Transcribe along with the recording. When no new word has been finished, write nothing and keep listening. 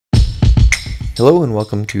Hello and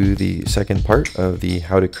welcome to the second part of the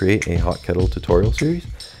How to Create a Hot Kettle tutorial series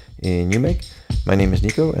in uMake. My name is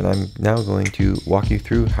Nico and I'm now going to walk you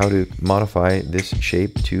through how to modify this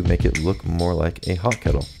shape to make it look more like a hot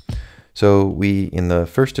kettle. So in the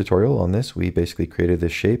first tutorial on this, we basically created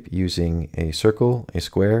this shape using a circle, a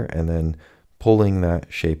square, and then pulling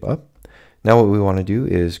that shape up. Now what we want to do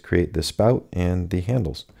is create the spout and the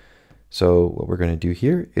handles. So what we're going to do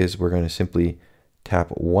here is we're going to simply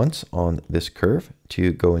tap once on this curve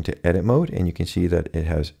to go into edit mode, and you can see that it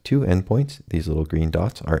has two endpoints. These little green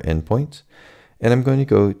dots are endpoints. And I'm going to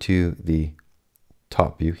go to the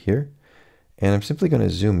top view here, and I'm simply going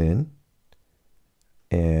to zoom in,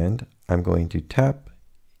 and I'm going to tap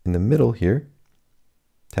in the middle here,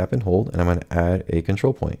 tap and hold, and I'm going to add a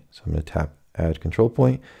control point. So I'm going to tap add control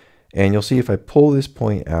point, and you'll see if I pull this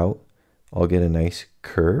point out, I'll get a nice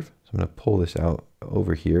curve. So I'm going to pull this out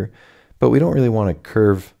over here. But we don't really want a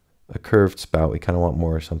curved spout. We kind of want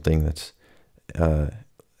more something that's a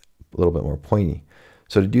little bit more pointy.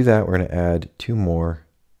 So to do that, we're going to add two more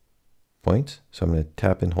points. So I'm going to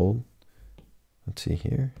tap and hold. Let's see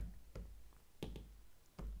here.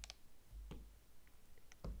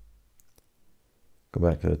 Go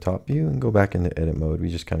back to the top view and go back into edit mode.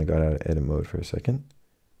 We just kind of got out of edit mode for a second.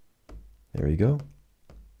 There we go.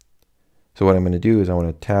 So what I'm going to do is I want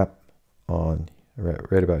to tap on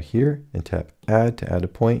right about here and tap add to add a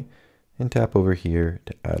point, and tap over here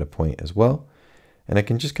to add a point as well. And I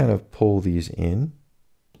can just kind of pull these in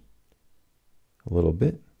a little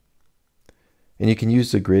bit. And you can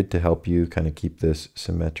use the grid to help you kind of keep this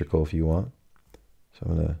symmetrical if you want. So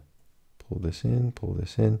I'm going to pull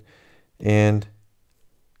this in, and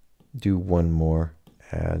do one more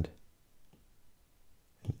add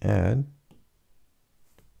and add.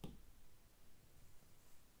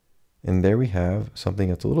 And there we have something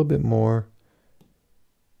that's a little bit more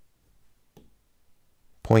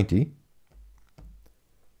pointy.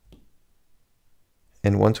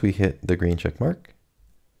 And once we hit the green check mark,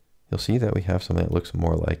 you'll see that we have something that looks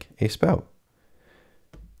more like a spout.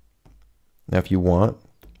 Now, if you want,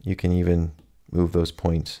 you can even move those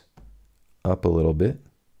points up a little bit,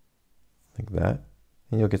 like that,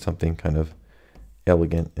 and you'll get something kind of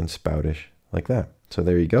elegant and spoutish like that. So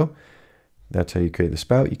there you go. That's how you create the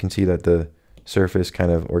spout. You can see that the surface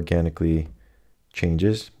kind of organically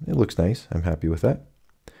changes. It looks nice. I'm happy with that.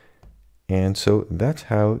 And so that's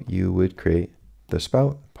how you would create the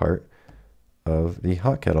spout part of the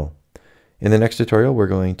hot kettle. In the next tutorial, we're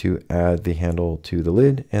going to add the handle to the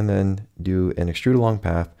lid and then do an extrude along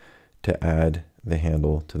path to add the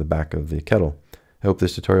handle to the back of the kettle. I hope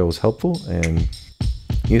this tutorial was helpful and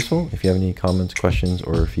useful. If you have any comments, questions,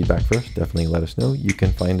 or feedback for us, definitely let us know. You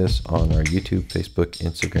can find us on our YouTube, Facebook,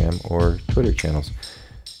 Instagram, or Twitter channels.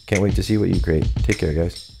 Can't wait to see what you create. Take care,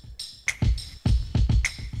 guys.